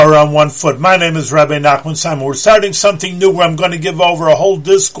on one foot. My name is Rabbi Nachman Simon. We're starting something new where I'm going to give over a whole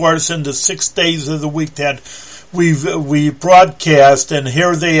discourse in the 6 days of the week that we broadcast, and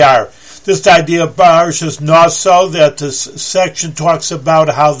here they are. This idea of Parashas Naso, that this section talks about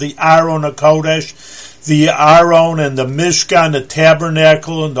how the Aron HaKodesh, the Aron and the Mishkan, the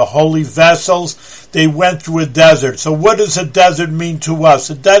tabernacle and the holy vessels, they went through a desert. So what does a desert mean to us?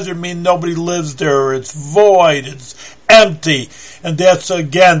 A desert means nobody lives there. It's void. It's empty. And that's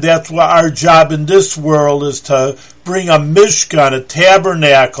what our job in this world is, to bring a Mishkan, a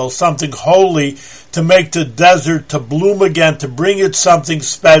tabernacle, something holy, to make the desert to bloom again, to bring it something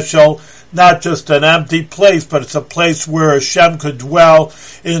special, not just an empty place, but it's a place where Hashem could dwell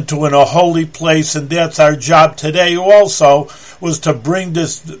into in a holy place. And that's our job today also, was to bring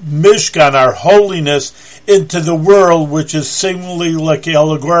this Mishkan, our holiness, into the world, which is seemingly, like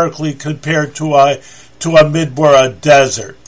allegorically compared to a midbar, a desert.